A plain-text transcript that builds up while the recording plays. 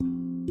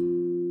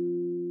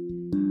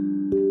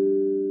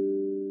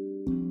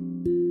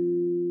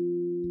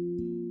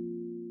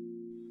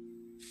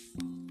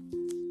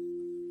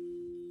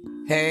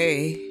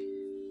Hey,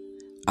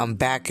 I'm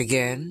back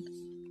again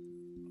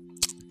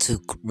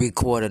to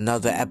record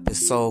another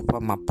episode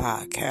for my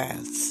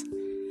podcast.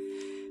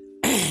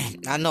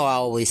 I know I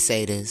always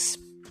say this.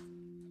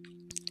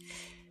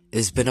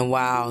 It's been a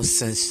while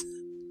since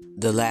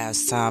the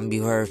last time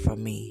you heard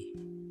from me.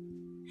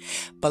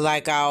 But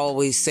like I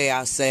always say,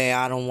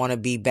 I don't want to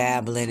be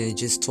babbling and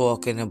just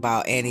talking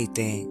about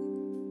anything.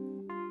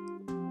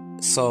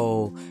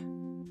 So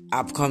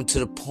I've come to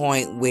the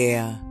point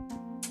where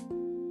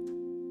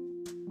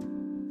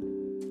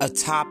a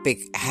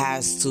topic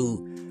has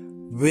to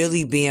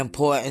really be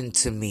important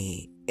to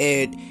me.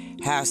 It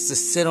has to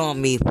sit on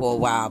me for a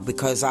while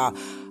because I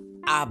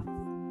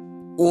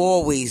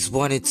always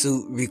wanted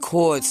to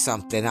record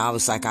something. I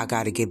was like, I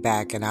got to get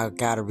back and I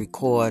got to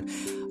record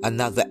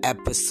another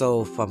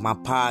episode for my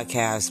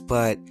podcast,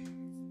 but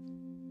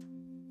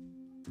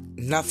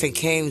nothing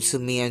came to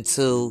me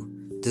until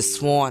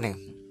this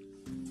morning.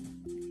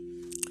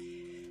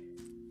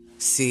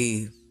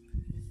 See,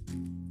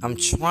 I'm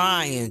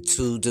trying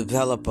to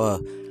develop a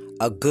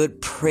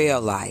good prayer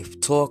life,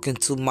 talking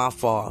to my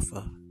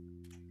Father.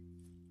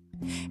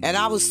 And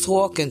I was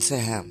talking to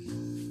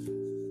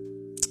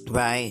Him,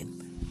 right?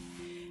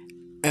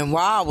 And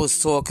while I was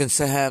talking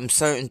to Him,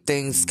 certain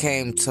things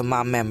came to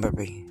my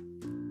memory.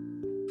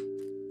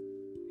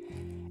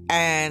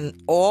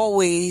 And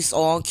always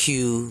on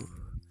cue,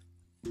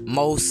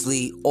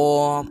 mostly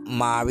all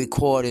my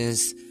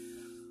recordings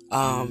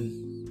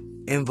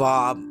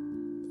involve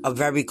a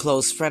very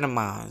close friend of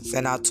mine,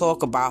 and I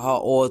talk about her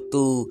all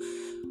through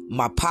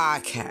my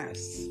podcast.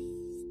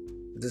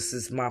 This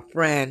is my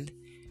friend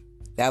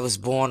that was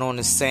born on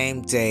the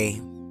same day,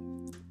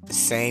 the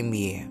same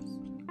year.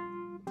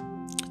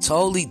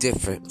 Totally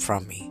different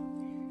from me.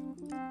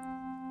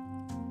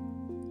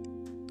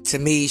 To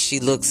me,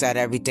 she looks at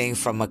everything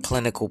from a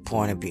clinical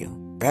point of view.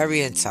 Very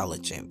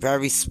intelligent,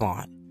 very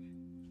smart.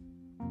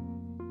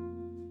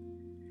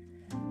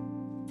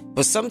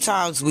 But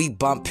sometimes we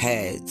bump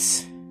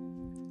heads.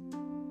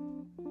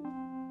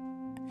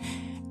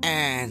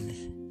 And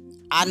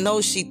I know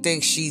she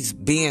thinks she's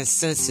being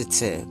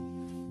sensitive.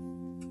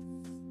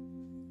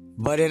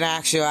 But in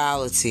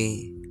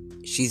actuality,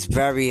 she's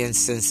very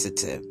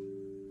insensitive.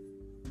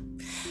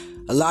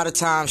 A lot of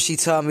times she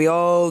tell me,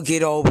 oh,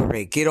 get over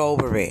it, get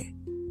over it.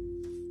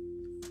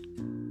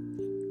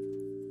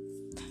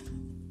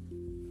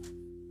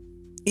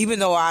 Even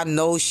though I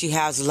know she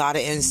has a lot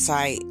of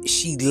insight,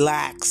 she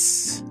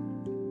lacks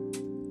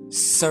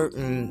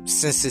certain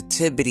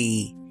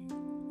sensitivity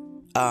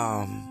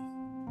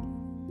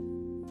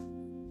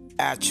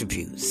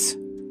attributes.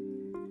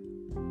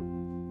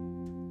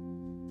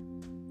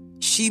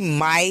 She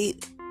might,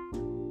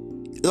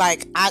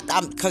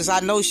 because I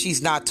know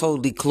she's not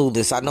totally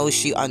clueless. I know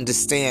she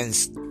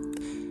understands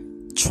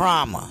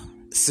trauma,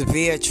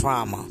 severe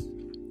trauma.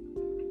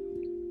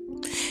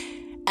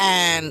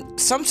 And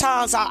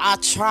sometimes I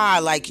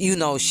try,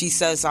 she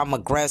says I'm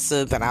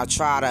aggressive, and I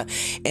try to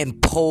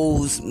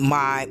impose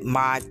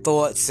my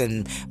thoughts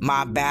and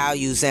my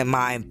values and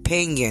my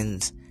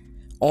opinions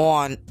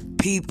on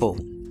people.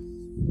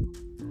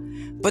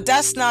 But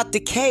that's not the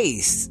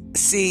case.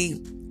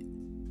 See,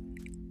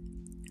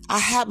 I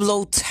have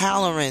low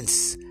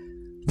tolerance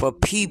for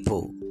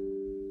people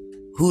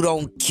who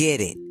don't get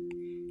it.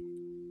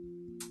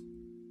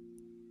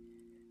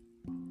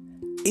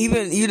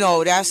 Even,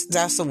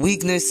 that's a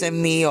weakness in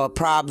me, or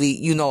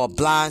probably, a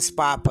blind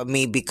spot for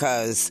me,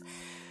 because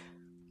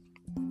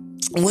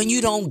when you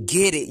don't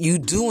get it, you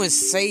do and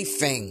say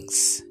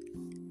things,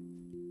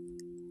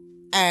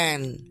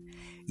 and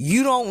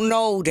you don't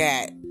know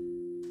that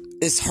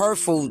it's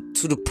hurtful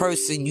to the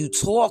person you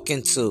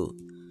talking to.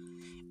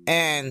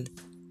 And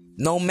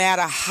no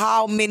matter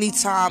how many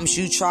times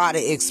you try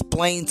to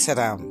explain to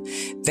them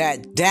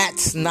that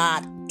that's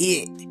not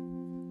it,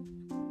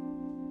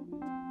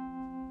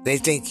 they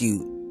think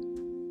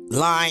you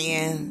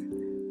lying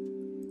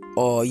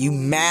or you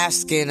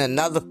masking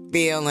another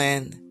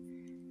feeling.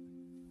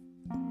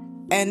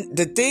 And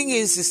the thing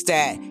is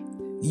that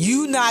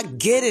you not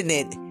getting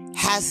it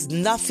has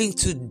nothing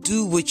to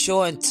do with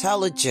your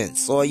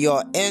intelligence or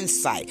your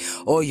insight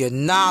or your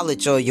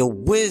knowledge or your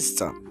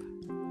wisdom.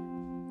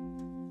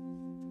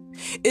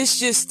 It's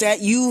just that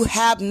you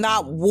have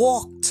not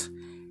walked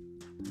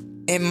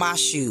in my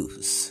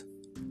shoes.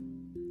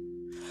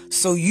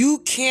 So you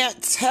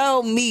can't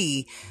tell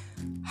me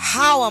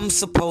how I'm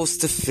supposed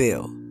to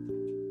feel.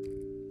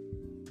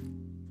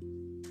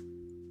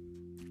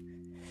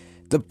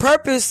 The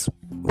purpose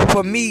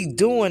for me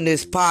doing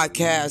this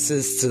podcast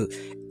is to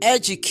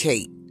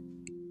educate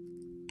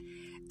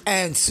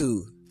and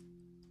to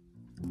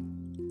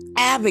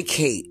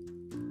advocate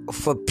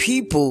for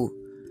people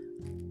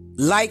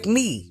like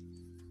me.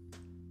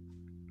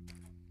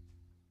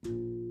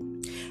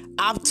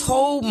 I've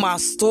told my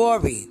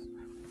story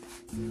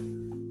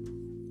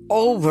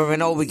over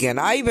and over again.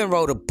 I even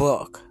wrote a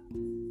book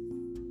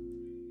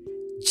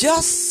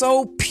just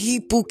so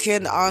people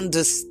can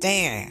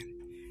understand.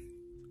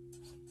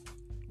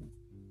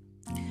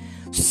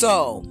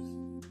 So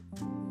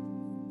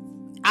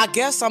I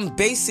guess I'm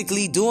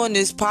basically doing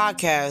this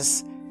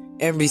podcast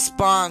in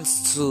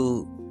response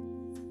to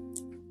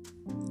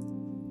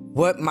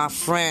what my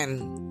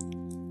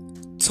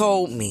friend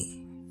told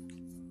me.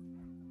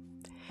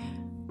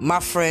 My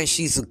friend,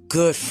 she's a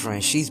good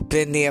friend. She's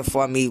been there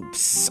for me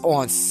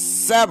on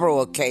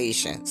several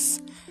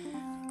occasions.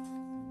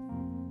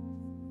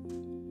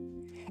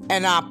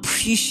 And I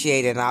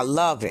appreciate it and I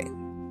love it.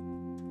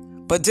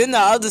 But then the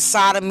other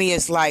side of me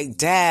is like,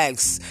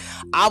 Dags,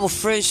 our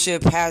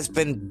friendship has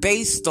been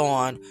based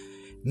on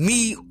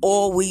me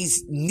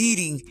always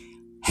needing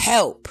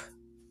help.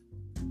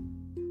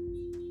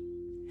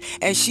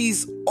 And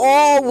she's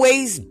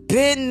always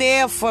been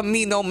there for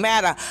me no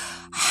matter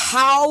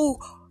how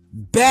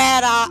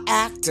bad I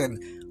acting,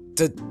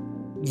 the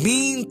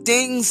mean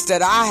things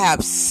that I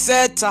have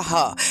said to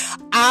her.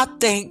 I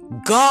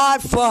thank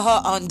God for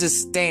her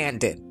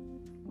understanding.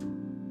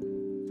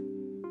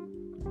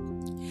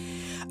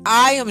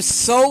 I am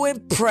so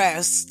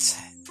impressed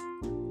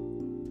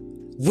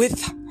with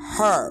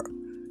her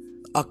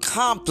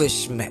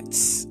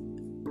accomplishments.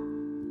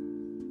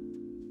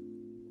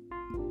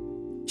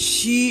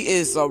 She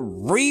is a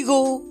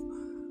regal,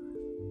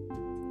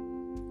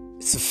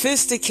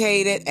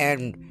 sophisticated,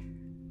 and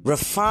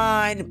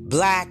refined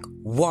black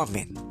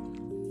woman.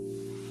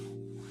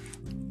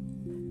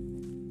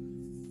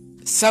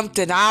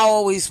 Something I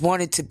always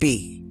wanted to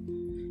be,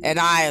 and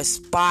I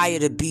aspire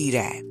to be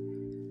that.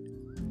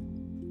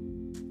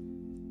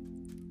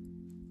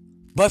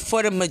 But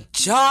for the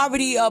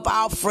majority of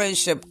our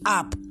friendship,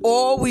 I've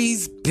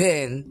always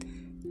been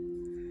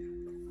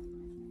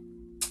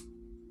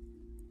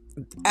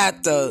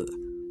at the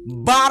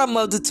bottom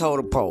of the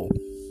totem pole.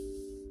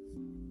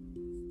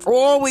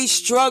 Always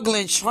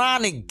struggling,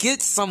 trying to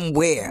get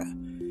somewhere.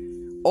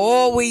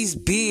 Always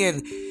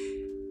being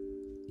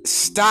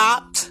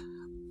stopped,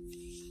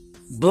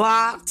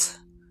 blocked.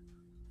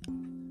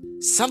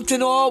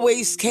 Something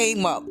always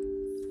came up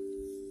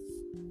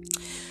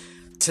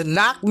to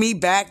knock me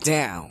back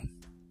down.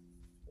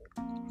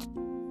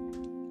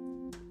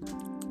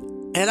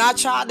 And I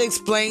tried to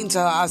explain to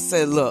her, I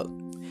said, look,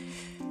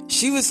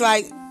 she was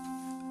like,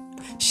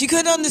 she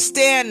couldn't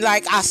understand,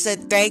 like I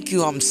said, thank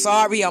you, I'm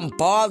sorry, I'm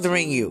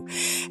bothering you.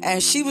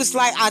 And she was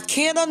like, I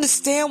can't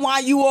understand why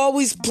you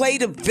always play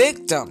the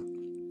victim.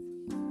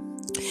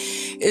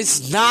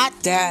 It's not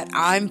that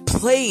I'm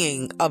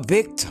playing a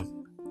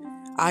victim.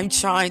 I'm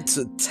trying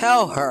to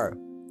tell her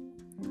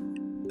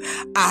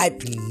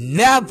I've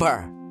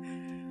never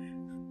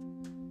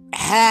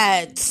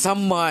had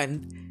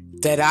someone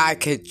that I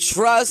could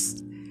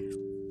trust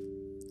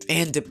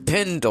and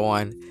depend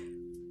on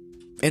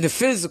in the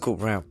physical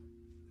realm.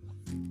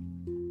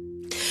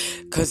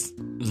 Because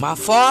my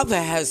father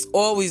has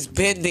always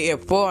been there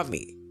for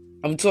me.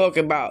 I'm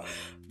talking about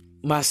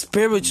my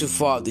spiritual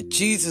father,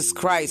 Jesus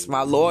Christ,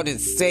 my Lord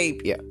and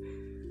Savior.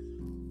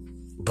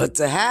 But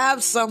to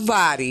have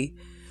somebody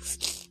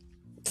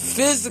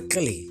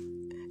physically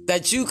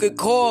that you could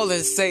call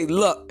and say,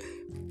 look,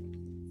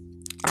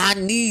 I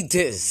need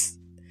this.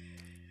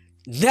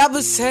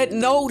 Never said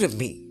no to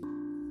me.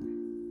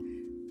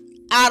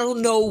 I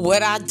don't know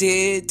what I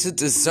did to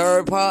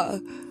deserve her,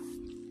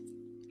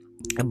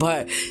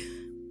 but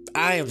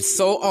I am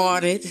so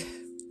honored.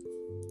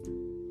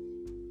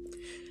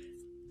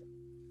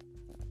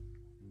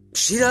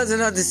 She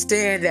doesn't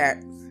understand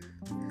that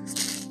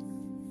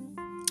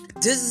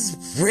this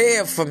is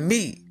rare for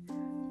me.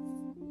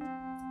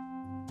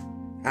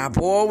 I've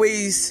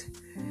always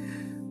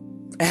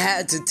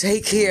had to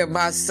take care of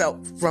myself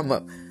from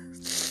a,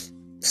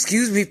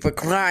 excuse me for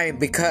crying,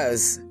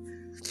 because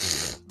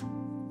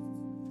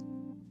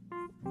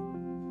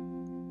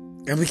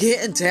I'm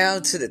getting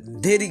down to the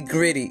nitty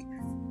gritty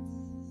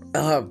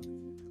of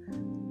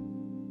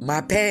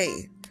my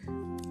pain.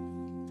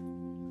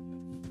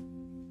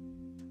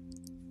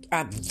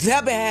 I've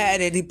never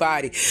had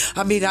anybody.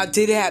 I mean, I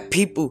did have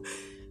people,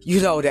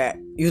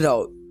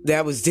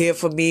 that was there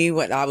for me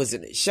when I was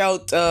in the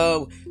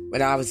shelter,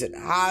 when I was in the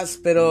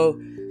hospital.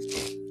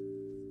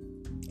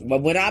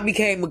 But when I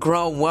became a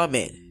grown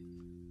woman,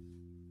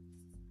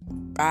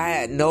 I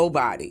had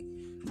nobody.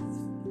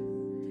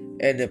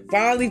 And to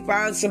finally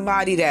find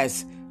somebody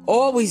that's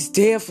always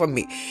there for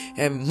me.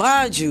 And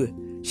mind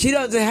you, she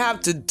doesn't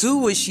have to do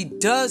what she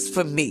does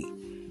for me.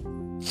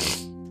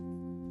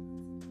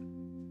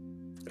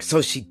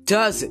 So she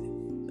does it.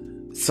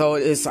 So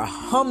it's a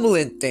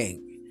humbling thing.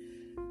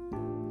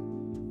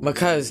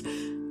 Because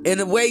in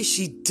a way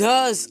she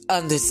does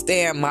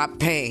understand my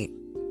pain.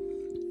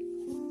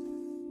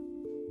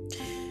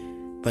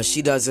 But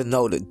she doesn't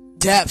know the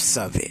depths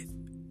of it.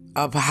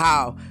 Of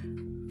how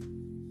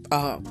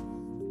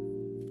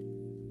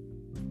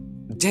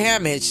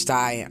damaged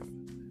I am.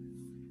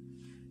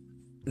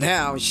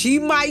 Now, she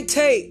might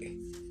take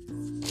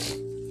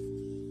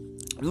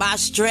my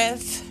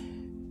strength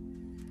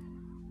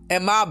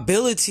and my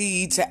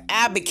ability to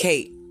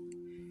advocate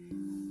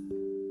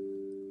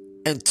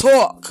and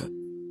talk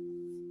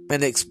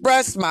and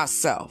express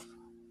myself.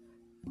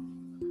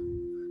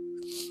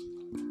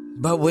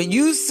 But when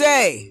you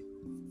say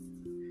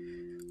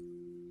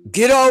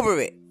Get over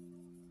it.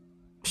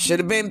 Should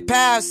have been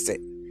past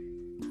it.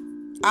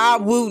 I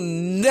will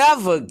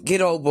never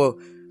get over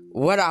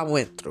what I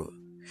went through.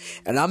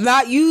 And I'm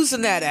not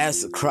using that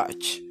as a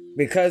crutch,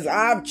 because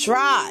I've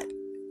tried.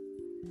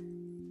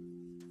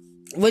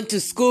 Went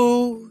to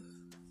school,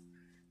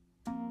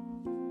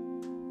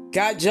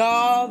 got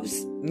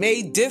jobs,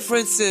 made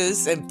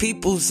differences in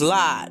people's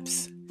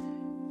lives.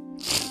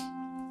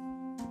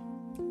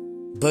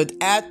 But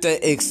at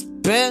the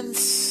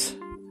expense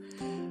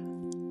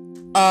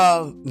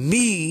of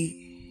me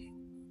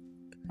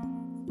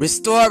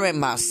restoring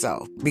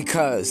myself,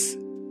 because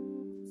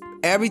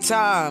every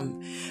time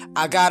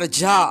I got a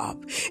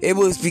job, it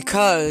was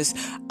because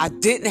I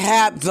didn't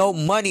have no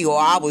money, or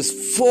I was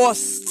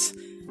forced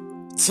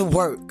to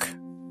work,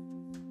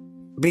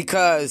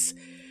 because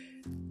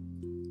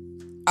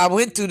I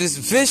went through this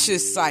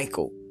vicious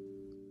cycle.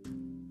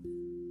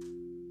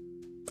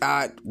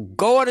 I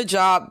go on a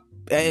job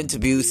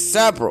interview,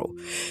 several.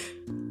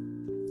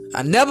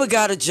 I never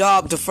got a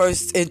job the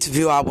first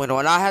interview I went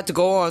on. I had to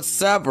go on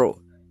several.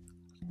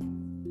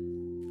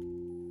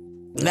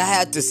 And I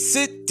had to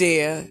sit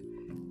there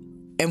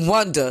and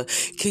wonder,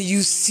 can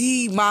you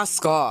see my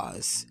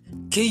scars?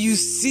 Can you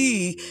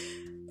see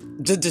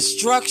the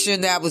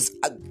destruction that was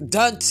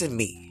done to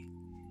me?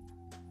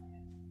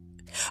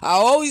 I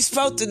always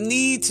felt the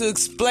need to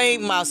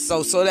explain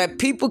myself so that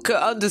people could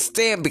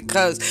understand,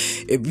 because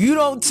if you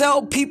don't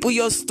tell people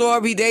your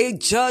story, they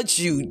judge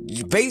you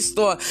based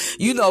on,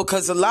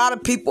 because a lot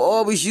of people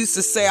always used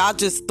to say, I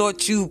just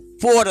thought you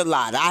fought a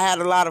lot. I had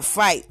a lot of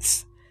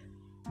fights.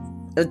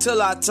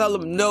 Until I tell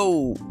them,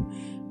 no,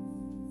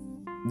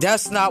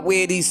 that's not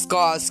where these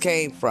scars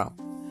came from.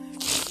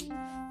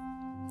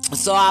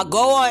 So I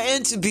go on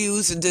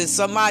interviews, and then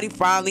somebody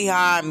finally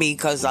hired me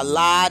because I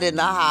lied and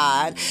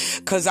I hid,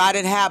 because I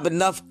didn't have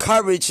enough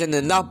courage and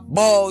enough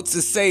balls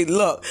to say,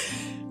 look,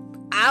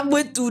 I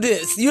went through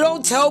this. You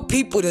don't tell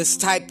people this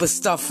type of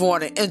stuff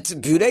on an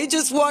interview. They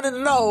just want to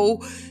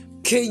know,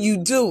 can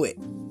you do it?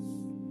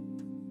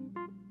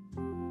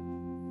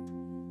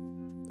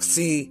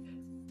 See,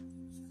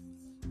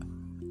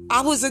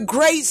 I was a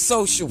great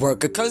social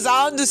worker because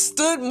I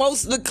understood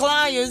most of the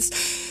clients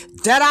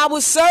that I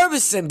was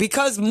servicing,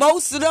 because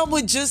most of them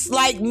were just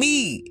like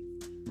me.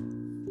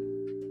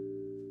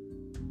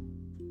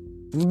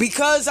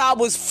 Because I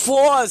was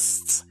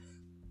forced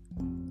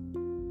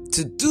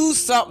to do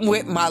something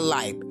with my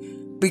life,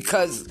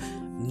 because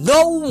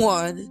no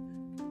one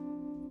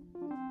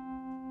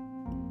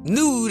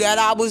knew that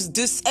I was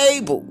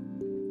disabled.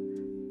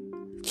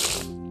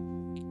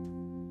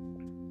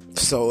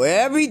 So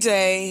every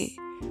day,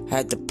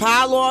 had to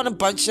pile on a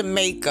bunch of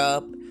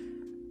makeup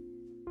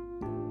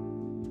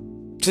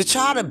to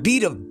try to be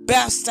the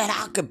best that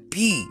I could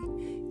be.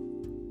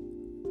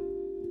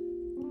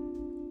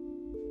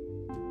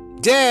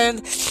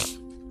 Then,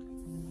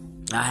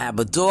 I have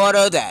a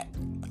daughter that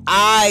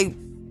I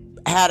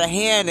had a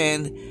hand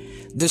in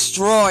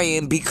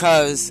destroying,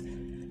 because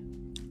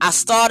I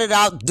started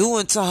out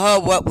doing to her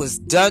what was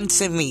done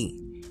to me.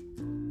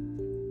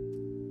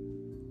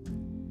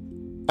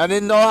 I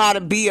didn't know how to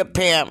be a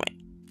parent,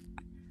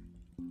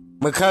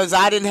 because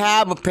I didn't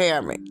have a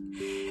parent.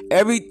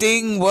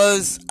 Everything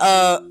was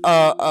a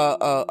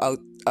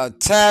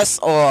test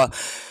or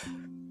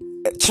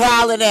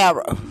trial and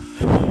error.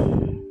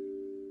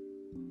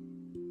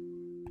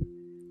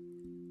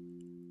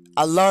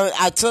 I learned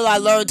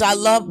I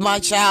loved my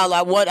child.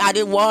 I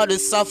didn't want her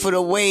to suffer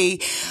the way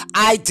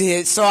I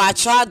did. So I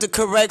tried to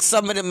correct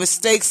some of the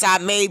mistakes I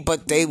made,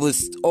 but it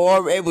was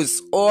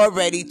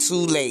already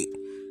too late.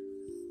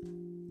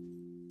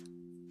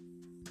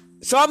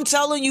 So I'm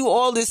telling you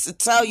all this to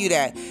tell you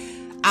that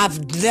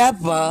I've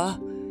never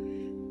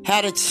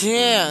had a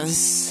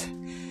chance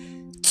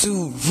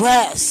to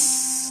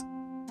rest.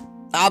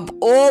 I've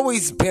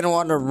always been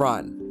on the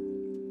run.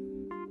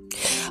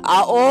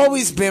 I've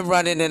always been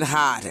running and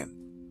hiding.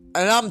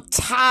 And I'm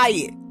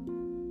tired.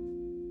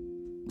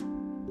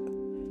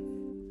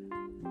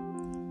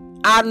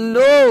 I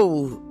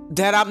know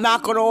that I'm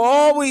not going to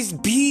always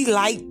be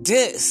like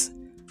this.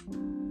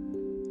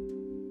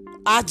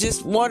 I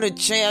just want a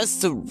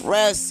chance to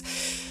rest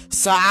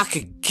so I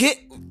could get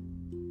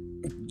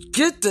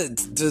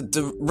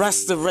the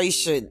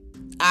restoration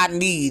I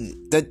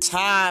need, the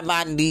time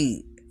I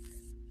need.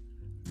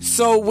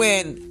 So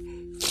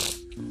when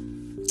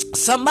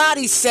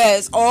somebody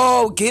says,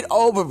 oh, get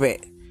over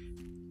it,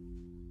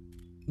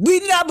 we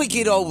never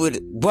get over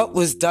what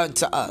was done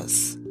to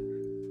us.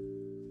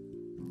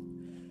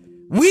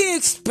 We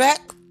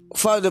expect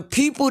for the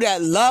people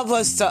that love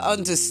us to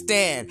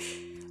understand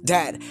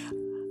that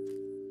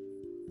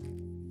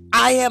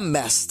I am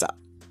messed up,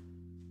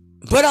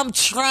 but I'm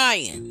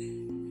trying.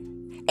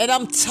 And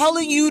I'm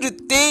telling you the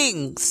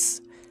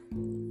things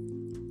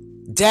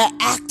that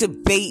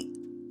activate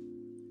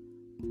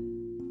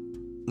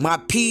my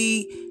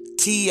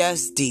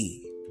PTSD.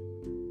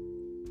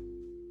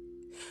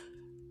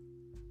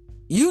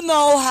 You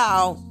know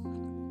how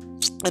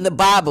in the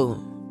Bible,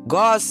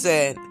 God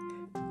said,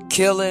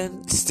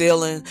 killing,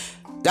 stealing,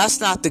 That's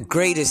not the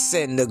greatest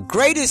sin. The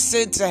greatest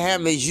sin to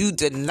him is you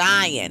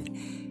denying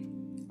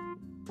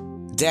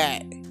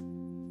that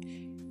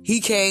he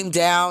came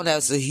down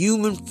as a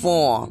human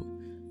form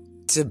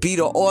to be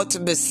the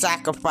ultimate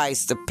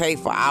sacrifice to pay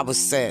for our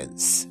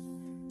sins.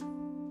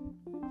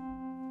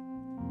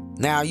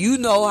 Now, you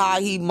know how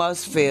he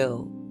must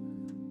feel.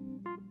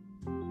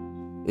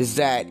 Is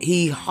that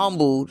he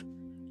humbled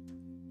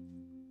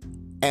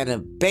and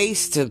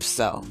abased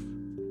himself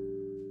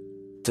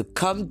to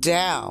come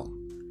down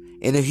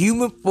in a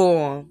human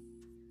form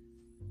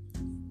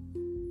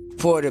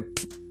for the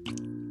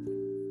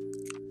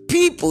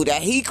people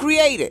that he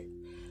created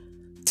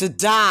to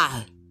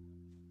die.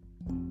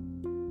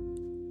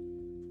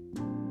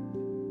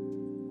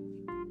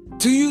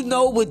 Do you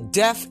know what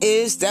death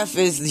is? Death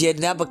is you're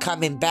never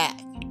coming back.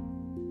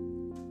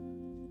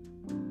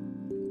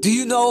 Do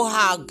you know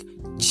how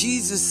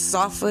Jesus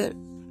suffered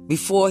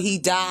before he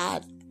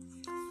died?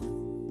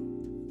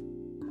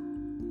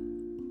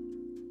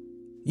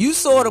 You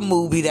saw the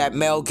movie that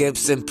Mel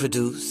Gibson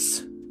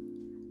produced.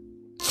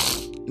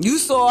 You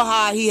saw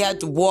how he had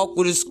to walk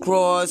with his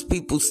cross,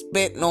 people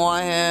spitting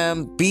on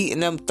him,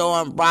 beating him,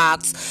 throwing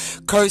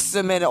rocks, cursing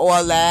him and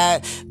all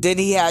that. Then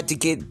he had to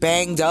get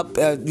banged up,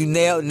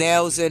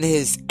 nails in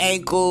his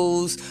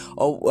ankles,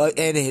 or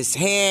in his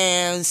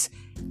hands,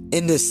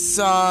 in the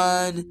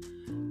sun,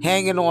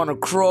 hanging on a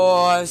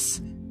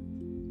cross.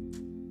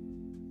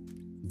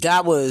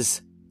 That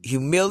was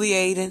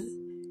humiliating.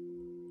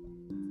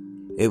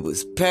 It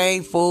was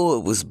painful.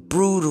 It was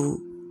brutal.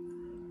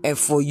 And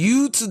for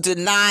you to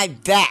deny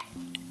that,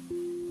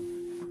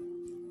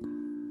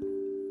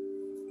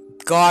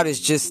 God is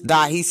just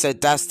not. He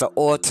said that's the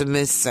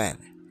ultimate sin.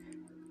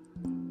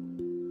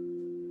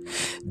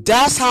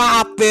 That's how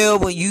I feel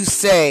when you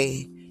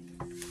say,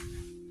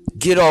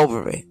 get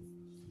over it.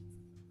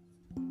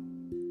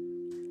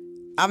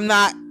 I'm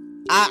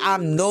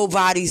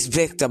nobody's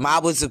victim. I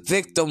was a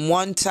victim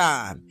one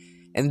time,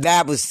 and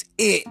that was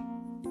it.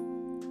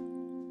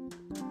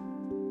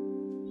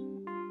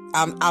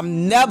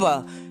 I'm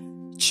never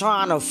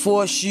trying to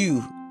force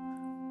you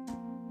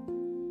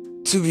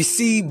to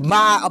receive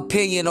my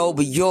opinion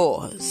over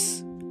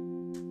yours.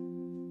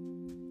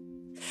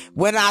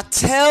 When I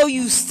tell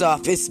you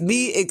stuff, it's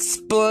me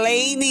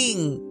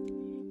explaining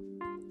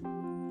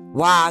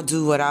why I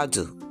do what I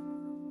do.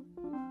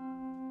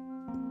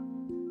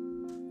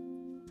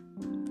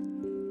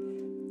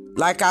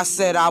 Like I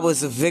said, I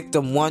was a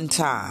victim one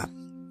time.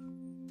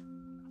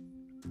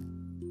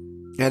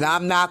 And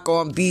I'm not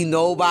going to be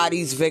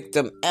nobody's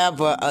victim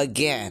ever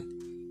again.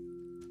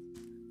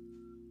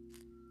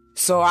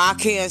 So I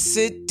can't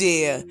sit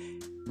there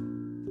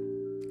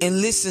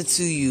and listen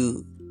to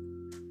you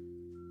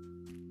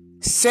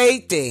say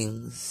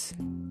things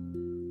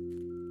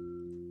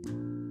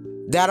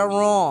that are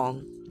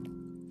wrong.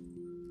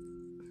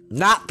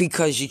 Not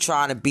because you're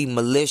trying to be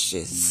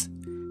malicious.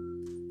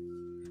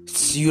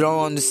 You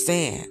don't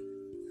understand.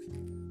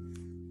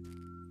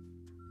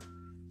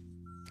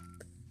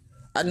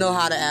 I know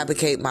how to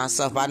advocate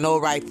myself. I know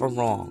right from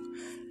wrong.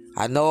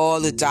 I know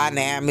all the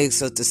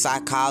dynamics of the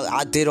psychology.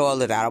 I did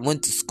all of that. I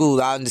went to school.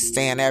 I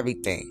understand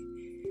everything.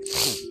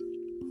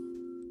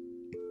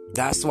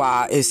 That's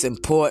why it's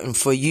important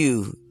for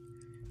you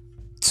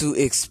to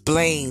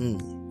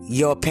explain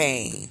your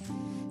pain.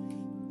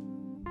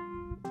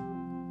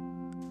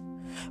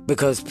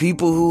 Because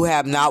people who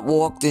have not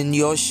walked in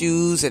your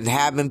shoes and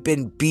haven't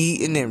been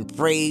beaten and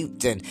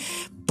raped and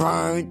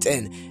burnt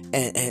and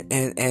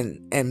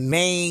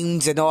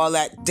maimed and all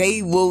that,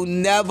 they will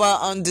never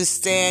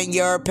understand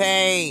your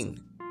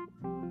pain.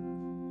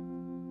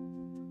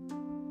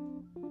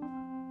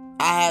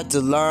 I had to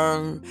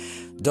learn,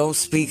 don't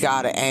speak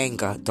out of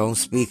anger, don't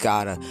speak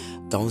out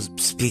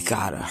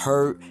of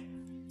hurt.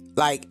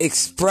 Like,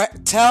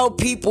 tell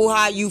people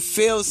how you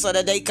feel so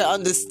that they can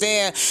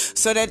understand,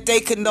 so that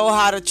they can know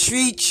how to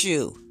treat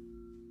you.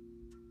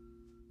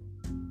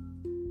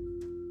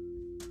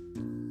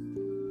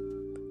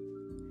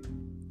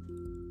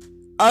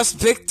 Us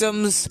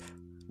victims,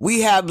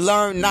 we have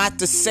learned not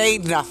to say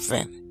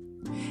nothing.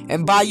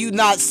 And by you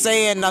not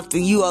saying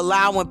nothing, you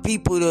allowing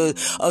people to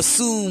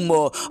assume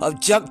or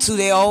jump to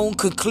their own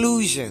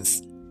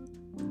conclusions.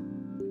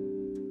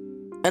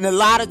 And a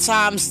lot of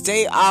times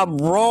they are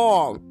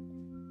wrong.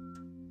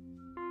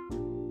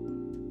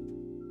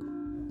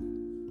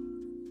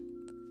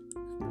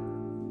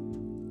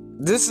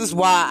 This is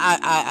why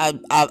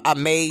I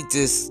made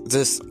this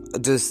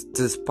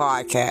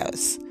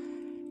podcast.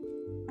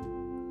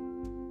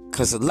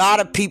 Because a lot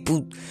of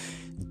people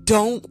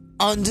don't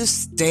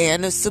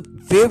understand the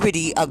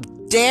severity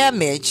of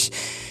damage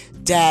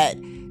that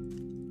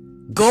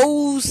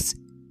goes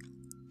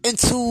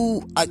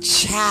into a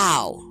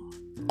child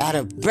at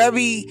a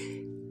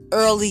very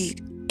early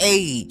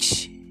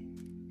age.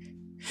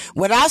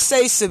 When I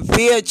say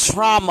severe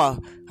trauma,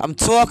 I'm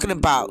talking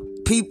about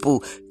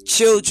people,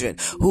 children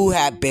who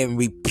have been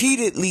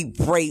repeatedly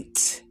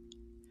raped,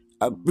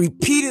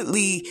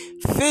 repeatedly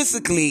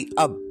physically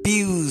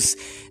abused,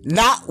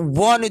 not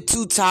one or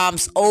two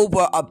times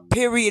over a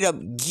period of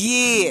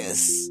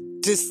years.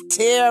 just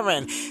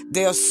tearing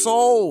their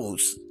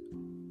souls.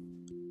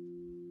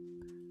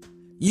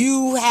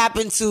 You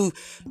happen to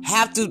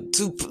have to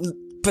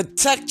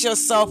protect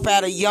yourself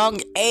at a young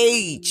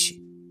age.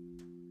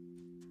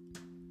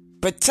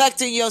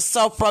 Protecting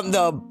yourself from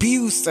the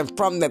abuse and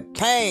from the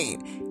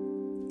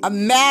pain.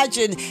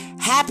 Imagine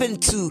having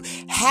to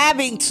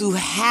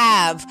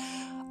have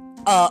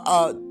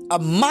a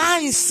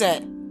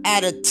mindset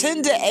at a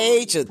tender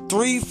age of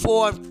 3,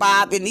 4, and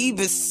 5, and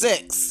even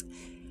 6.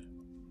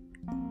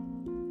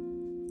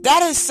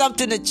 That is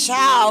something a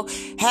child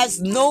has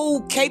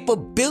no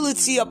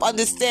capability of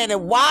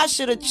understanding. Why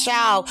should a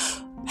child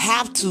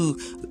have to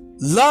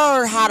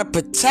learn how to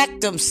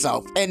protect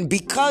themselves? And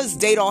because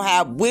they don't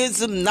have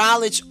wisdom,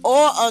 knowledge,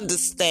 or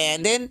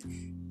understanding,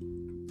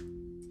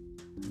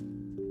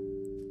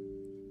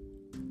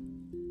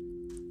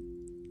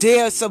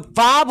 their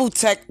survival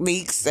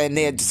techniques and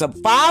their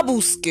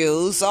survival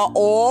skills are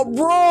all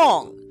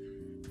wrong.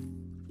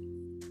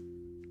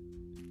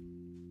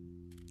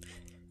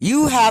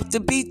 You have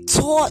to be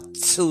taught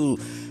to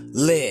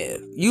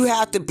live. You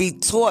have to be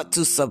taught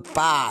to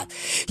survive.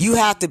 You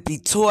have to be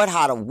taught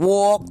how to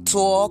walk,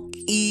 talk,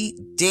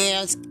 eat,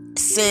 dance,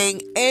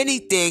 sing,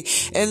 anything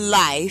in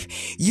life.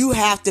 You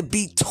have to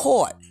be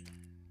taught.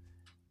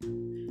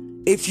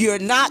 If you're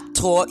not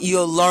taught,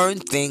 you'll learn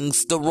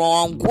things the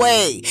wrong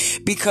way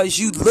because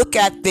you look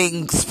at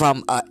things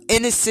from an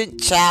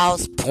innocent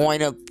child's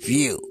point of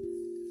view.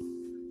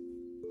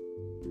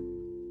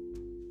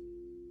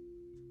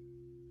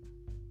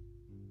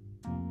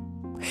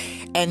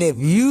 And if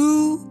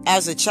you,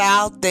 as a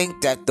child,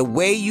 think that the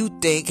way you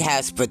think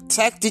has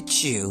protected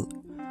you,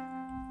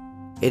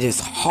 it is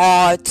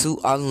hard to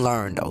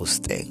unlearn those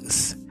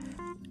things.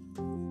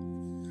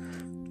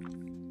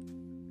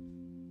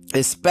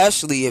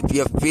 Especially if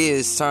your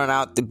fears turn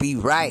out to be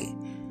right.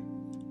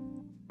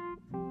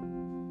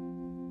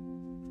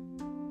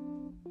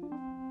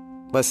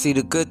 But see,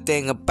 the good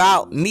thing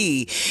about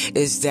me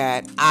is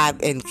that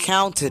I've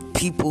encountered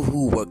people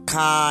who were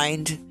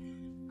kind,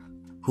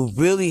 who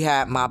really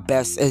had my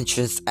best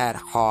interests at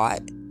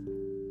heart,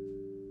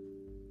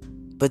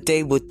 but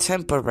they were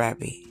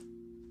temporary.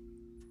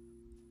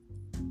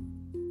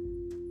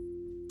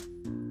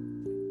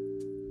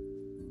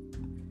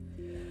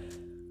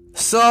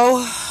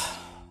 So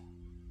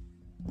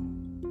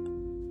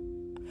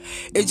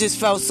it just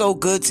felt so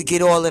good to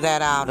get all of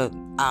that out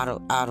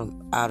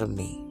of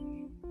me.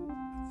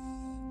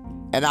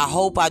 And I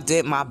hope I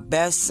did my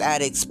best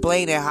at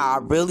explaining how I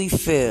really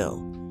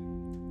feel.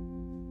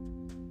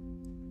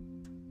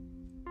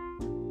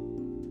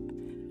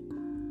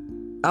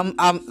 And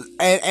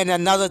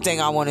another thing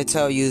I want to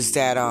tell you is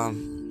that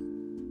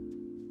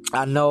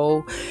I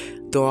know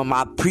during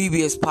my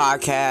previous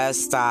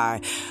podcast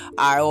I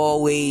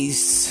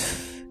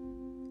always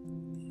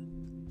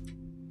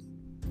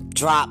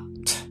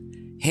dropped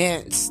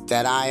hints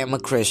that I am a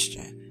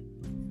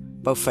Christian,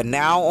 but from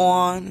now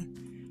on,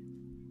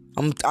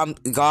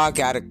 God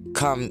gotta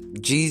come,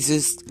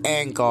 Jesus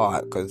and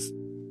God, because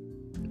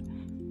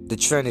the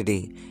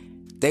Trinity,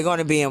 they're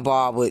gonna be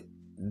involved with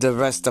the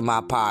rest of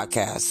my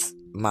podcasts,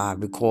 my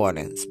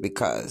recordings,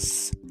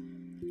 because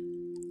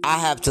I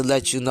have to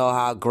let you know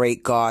how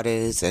great God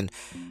is and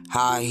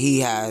how He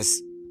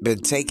has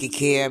been taking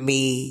care of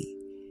me,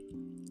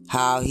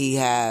 how He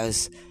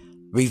has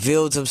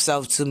revealed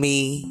Himself to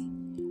me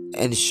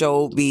and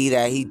showed me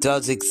that He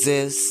does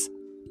exist.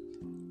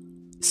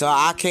 So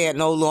I can't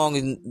no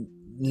longer,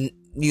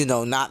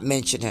 not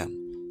mention Him.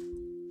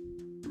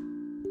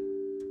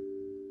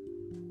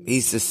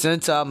 He's the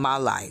center of my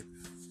life.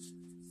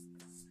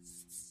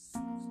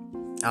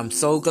 I'm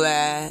so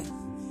glad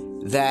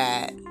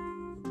that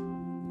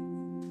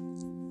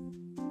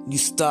you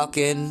stuck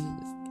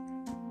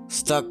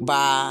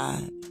by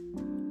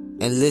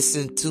and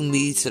listened to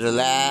me to the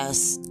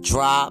last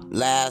drop,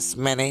 last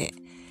minute,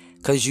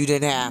 because you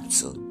didn't have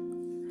to.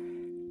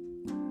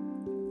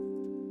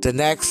 The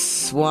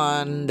next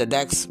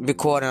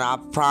recording, I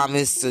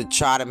promise to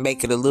try to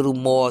make it a little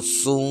more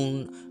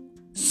sooner.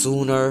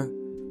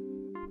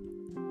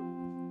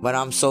 But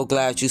I'm so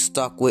glad you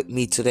stuck with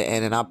me to the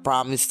end. And I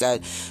promise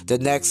that the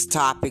next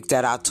topic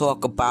that I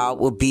talk about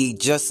will be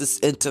just as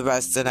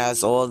interesting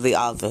as all the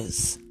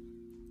others.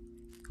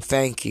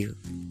 Thank you.